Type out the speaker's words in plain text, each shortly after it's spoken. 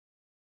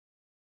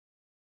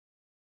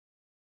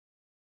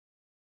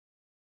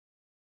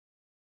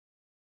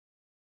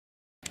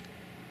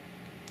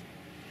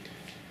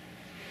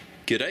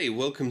G'day,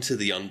 welcome to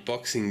the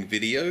unboxing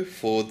video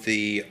for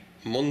the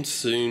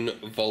Monsoon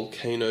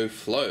Vulkano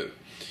Flow.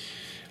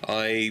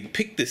 I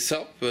picked this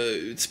up,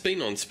 it's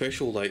been on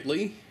special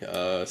lately,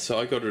 so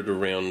I got it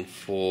around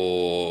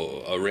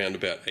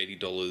about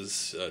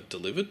 $80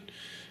 delivered,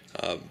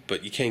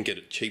 but you can get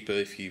it cheaper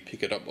if you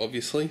pick it up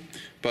obviously.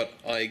 But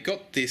I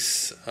got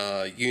this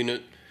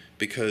unit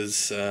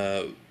because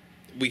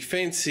we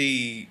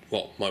fancy,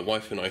 well, my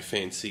wife and I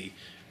fancy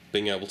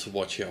being able to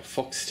watch our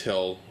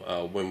Foxtel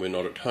when we're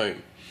not at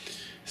home.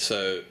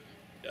 So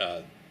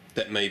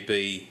that may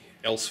be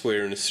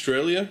elsewhere in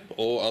Australia,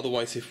 or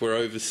otherwise if we're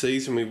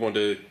overseas and we want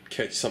to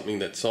catch something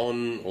that's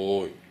on,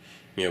 or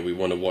we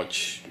want to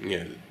watch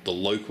the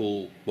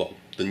local, well,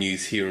 the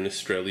news here in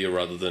Australia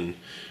rather than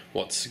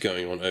what's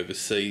going on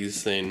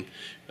overseas, then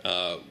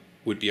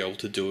we'd be able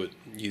to do it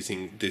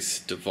using this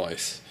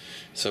device.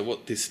 So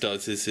what this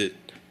does is it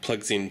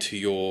plugs into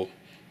your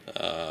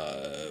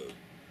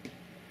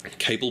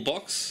cable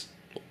box,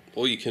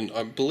 or you can,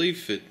 I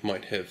believe it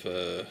might have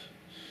a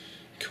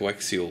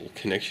coaxial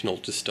connection. I'll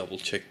just double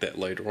check that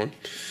later on,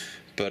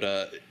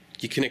 but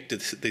you connect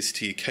this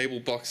to your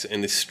cable box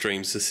and this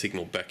streams the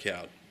signal back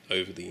out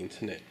over the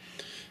internet.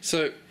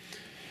 So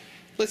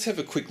let's have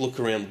a quick look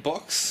around the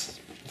box.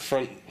 The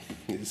front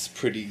is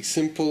pretty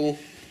simple.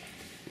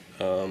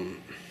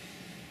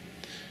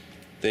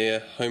 There,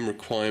 home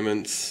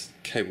requirements,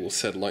 cable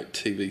satellite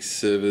TV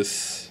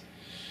service,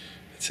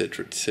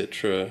 etc,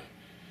 etc.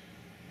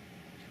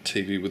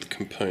 TV with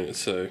components.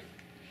 So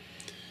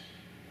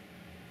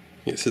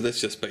yeah, so that's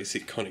just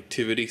basic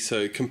connectivity.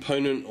 So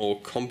component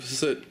or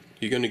composite,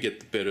 you're going to get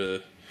the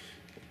better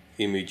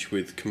image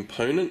with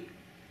component,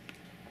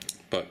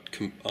 but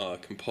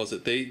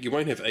composite, there you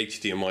won't have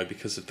HDMI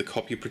because of the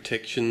copy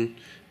protection,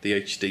 the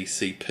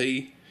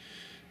HDCP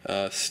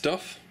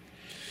stuff,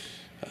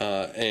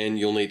 and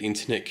you'll need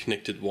internet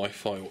connected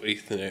Wi-Fi or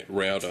Ethernet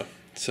router.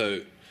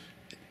 So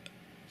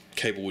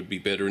cable would be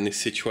better in this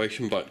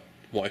situation, but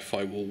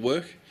Wi-Fi will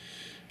work.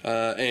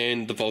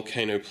 And the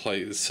Vulkano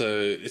plays. So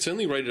it's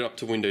only rated up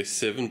to Windows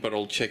 7, but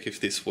I'll check if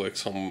this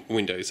works on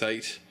Windows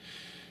 8,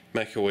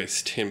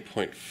 macOS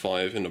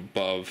 10.5 and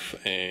above,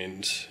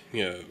 and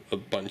a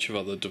bunch of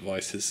other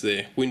devices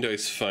there.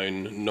 Windows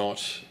Phone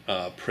not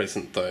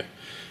present though,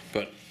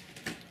 but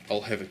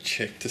I'll have a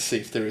check to see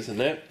if there is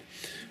an app.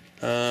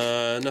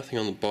 Nothing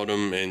on the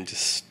bottom, and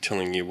just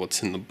telling you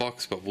what's in the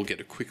box, but we'll get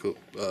a quick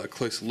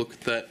closer look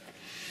at that.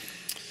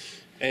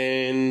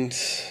 And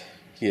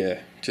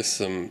yeah, just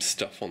some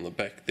stuff on the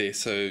back there.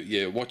 So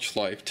yeah, watch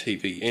live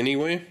TV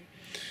anywhere,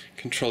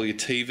 control your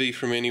TV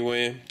from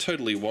anywhere,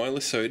 totally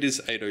wireless. So it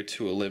is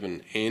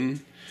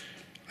 802.11n.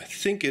 I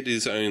think it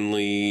is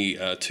only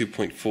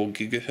 2.4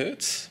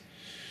 gigahertz,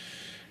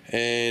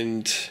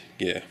 and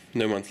yeah,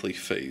 no monthly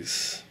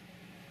fees.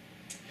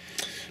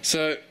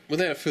 So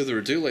without further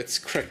ado, let's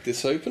crack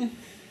this open.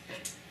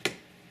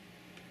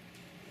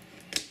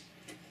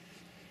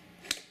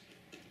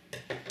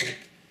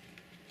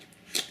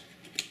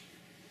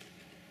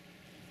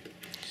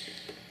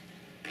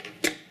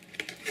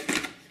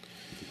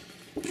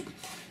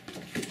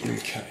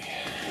 Okay.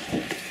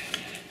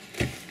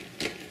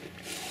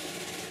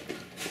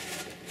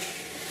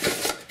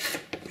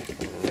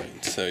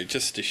 Alright, so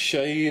just to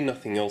show you,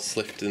 nothing else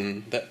left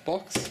in that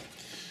box.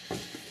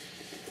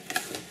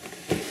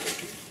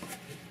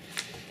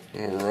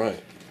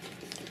 Alright,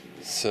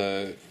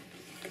 so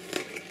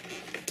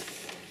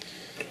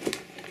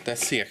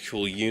that's the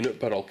actual unit,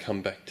 but I'll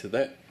come back to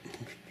that.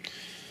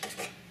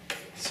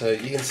 So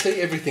you can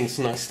see everything's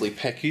nicely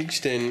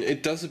packaged, and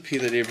it does appear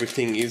that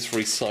everything is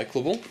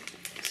recyclable.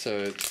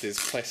 So there's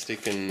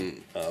plastic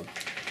and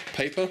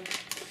paper,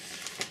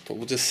 but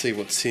we'll just see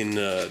what's in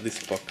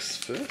this box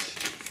first.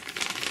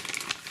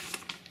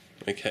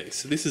 Okay,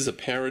 so this is a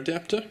power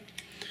adapter.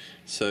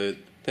 So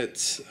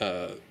that's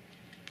an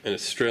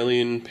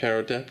Australian power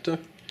adapter,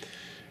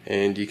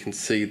 and you can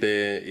see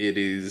there it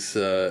is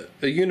a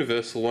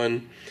universal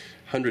one,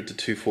 100 to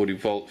 240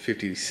 volt,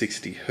 50 to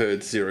 60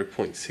 hertz,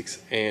 0.6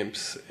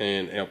 amps,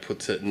 and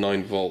outputs at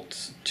 9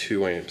 volts,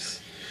 2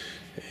 amps,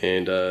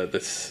 and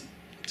that's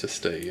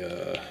just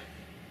a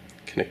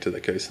connector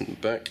that goes in the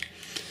back.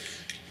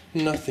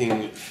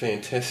 Nothing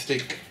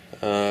fantastic,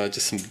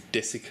 just some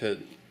desiccate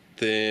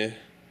there,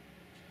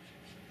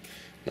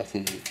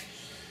 nothing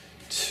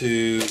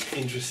too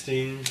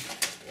interesting.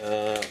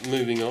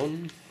 Moving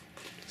on,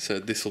 so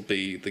this will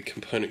be the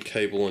component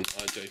cable and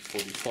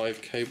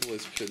RJ45 cable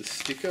as per the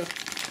sticker.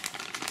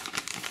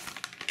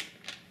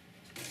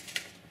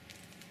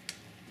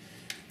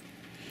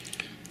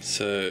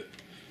 So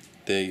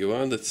there you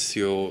are, that's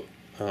your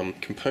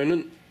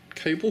component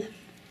cable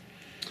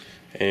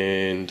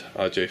and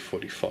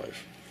RJ45.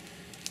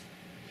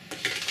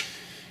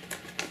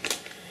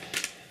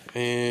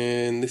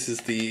 And this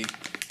is the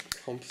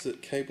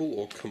composite cable,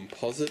 or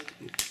composite,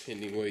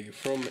 depending where you're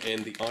from,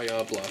 and the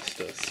IR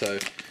blaster. So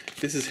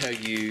this is how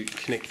you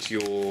connect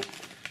your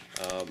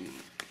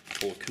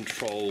or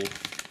control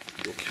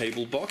your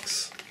cable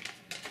box.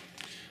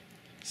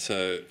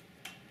 So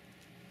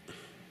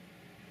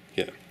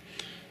yeah,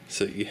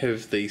 So you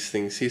have these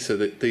things here, so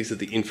that these are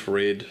the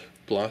infrared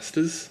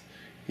blasters.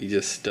 You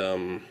just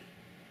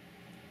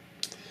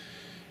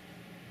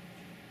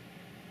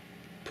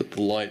put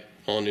the light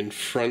on in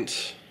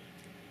front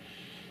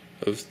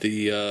of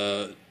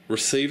the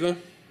receiver,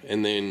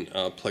 and then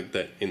plug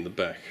that in the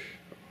back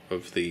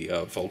of the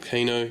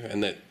Vulkano,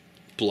 and that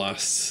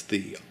blasts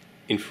the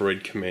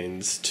infrared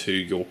commands to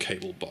your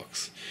cable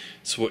box.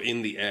 So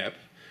in the app,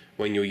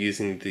 when you're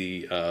using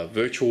the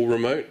virtual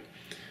remote,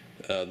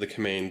 the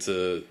commands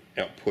are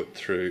output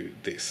through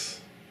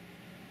this,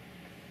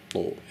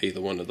 or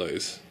either one of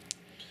those.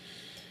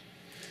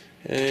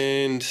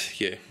 And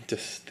yeah,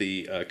 just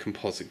the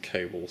composite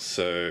cable,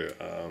 so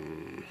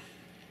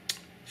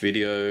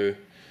video,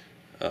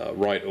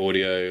 right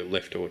audio,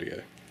 left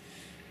audio.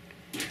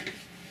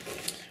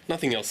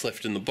 Nothing else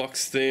left in the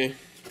box there,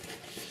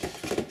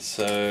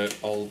 so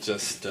I'll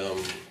just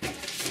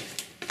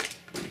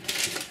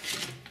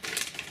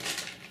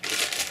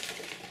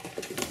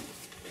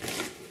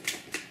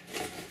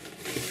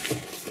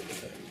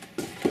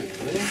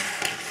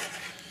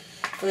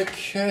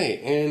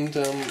okay, and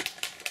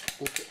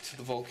we'll get to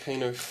the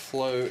Vulkano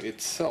Flow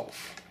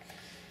itself.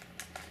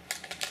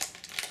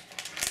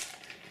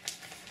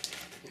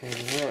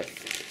 Alright.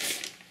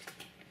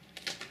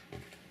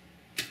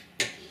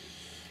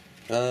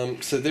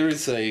 So there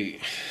is a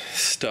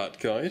start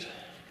guide,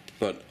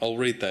 but I'll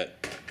read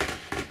that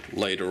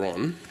later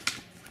on.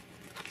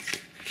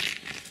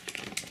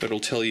 But it'll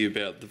tell you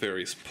about the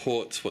various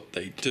ports, what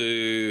they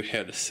do,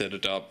 how to set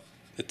it up,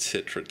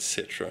 etc,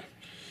 etc.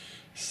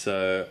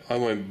 So I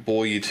won't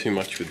bore you too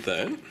much with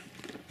that.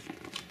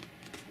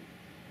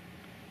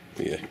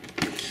 Yeah,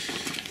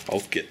 I'll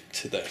get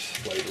to that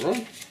later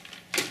on.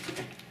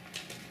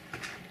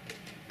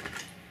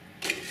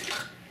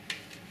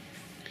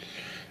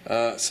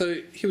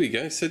 So here we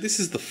go. So this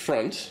is the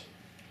front.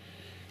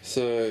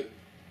 So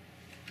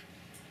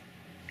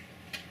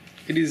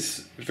it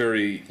is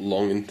very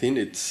long and thin.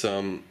 It's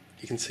you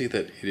can see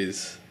that it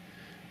is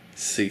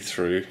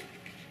see-through.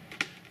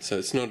 So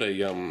it's not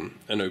a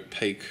an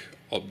opaque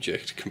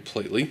object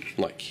completely,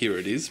 like here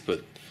it is,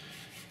 but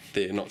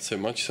there not so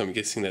much, so I'm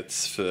guessing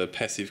that's for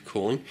passive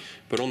cooling.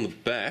 But on the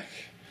back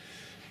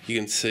you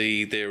can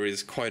see there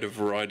is quite a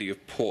variety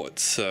of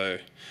ports, so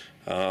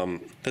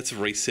that's a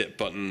reset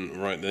button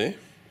right there.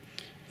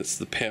 That's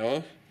the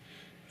power,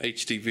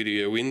 HD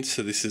video in,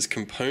 so this is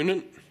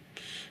component,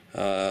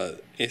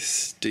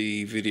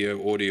 SD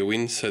video audio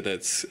in, so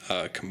that's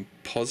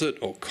composite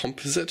or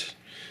composite,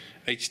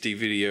 HD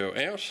video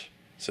out,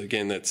 so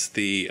again that's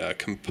the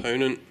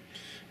component,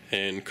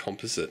 and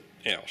composite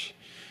out.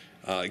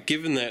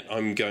 Given that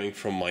I'm going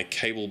from my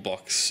cable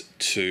box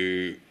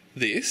to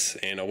this,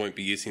 and I won't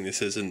be using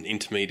this as an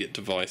intermediate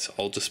device,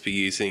 I'll just be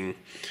using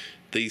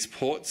these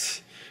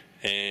ports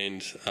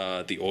and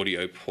the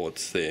audio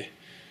ports there.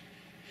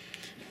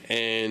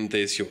 And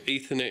there's your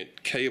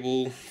Ethernet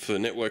cable for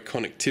network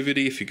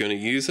connectivity if you're going to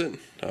use it.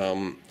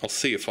 I'll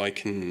see if I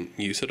can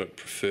use it, I'd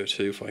prefer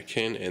to if I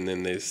can. And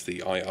then there's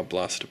the IR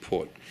blaster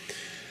port.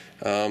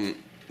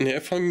 Now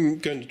if I'm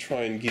going to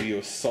try and give you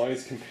a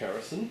size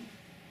comparison,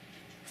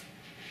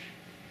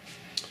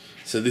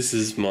 so this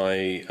is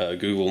my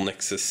Google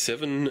Nexus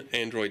 7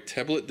 Android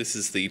tablet. This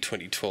is the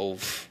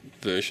 2012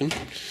 version.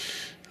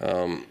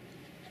 But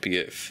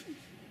yeah,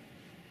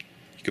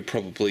 you could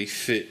probably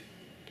fit,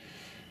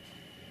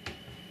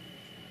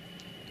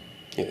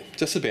 yeah,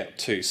 just about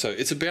two. So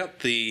it's about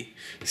the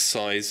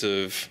size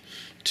of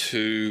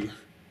two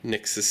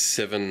Nexus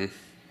 7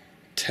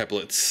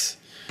 tablets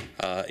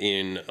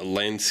in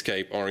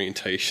landscape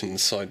orientation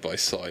side by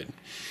side.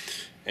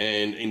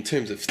 And in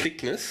terms of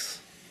thickness,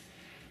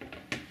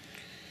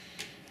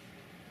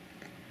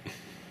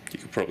 you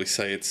could probably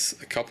say it's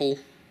a couple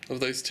of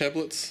those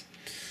tablets.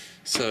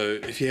 So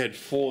if you had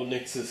 4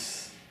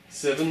 Nexus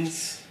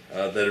 7s,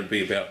 that would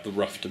be about the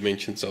rough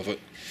dimensions of it.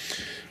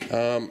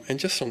 And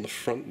just on the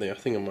front there, I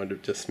think I might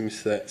have just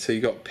missed that. So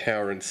you got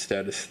power and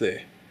status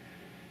there.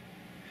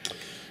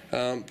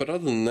 But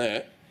other than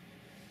that,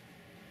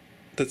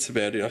 that's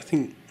about it. I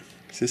think,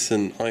 is this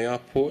an IR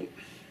port?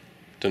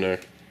 Don't know.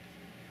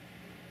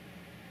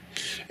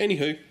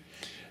 Anywho,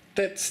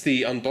 that's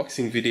the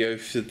unboxing video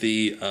for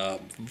the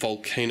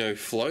Vulkano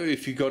Flow.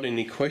 If you've got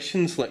any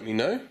questions, let me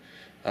know.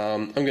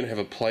 I'm going to have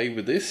a play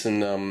with this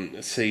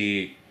and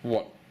see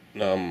what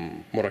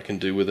I can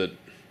do with it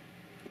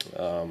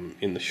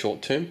in the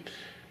short term.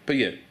 But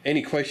yeah,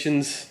 any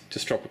questions,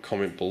 just drop a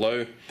comment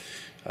below.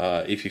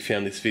 If you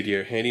found this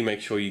video handy, make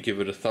sure you give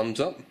it a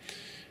thumbs up.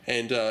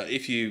 And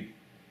if you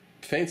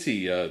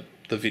fancy the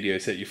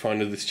videos that you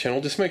find on this channel,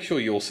 just make sure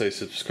you also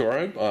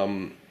subscribe.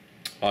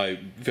 I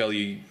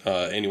value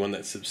anyone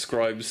that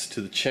subscribes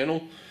to the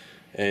channel.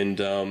 And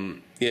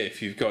yeah,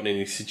 if you've got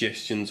any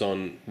suggestions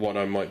on what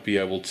I might be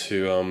able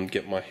to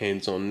get my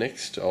hands on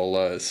next,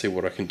 I'll see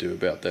what I can do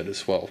about that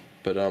as well.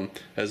 But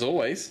as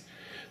always,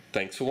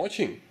 thanks for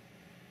watching.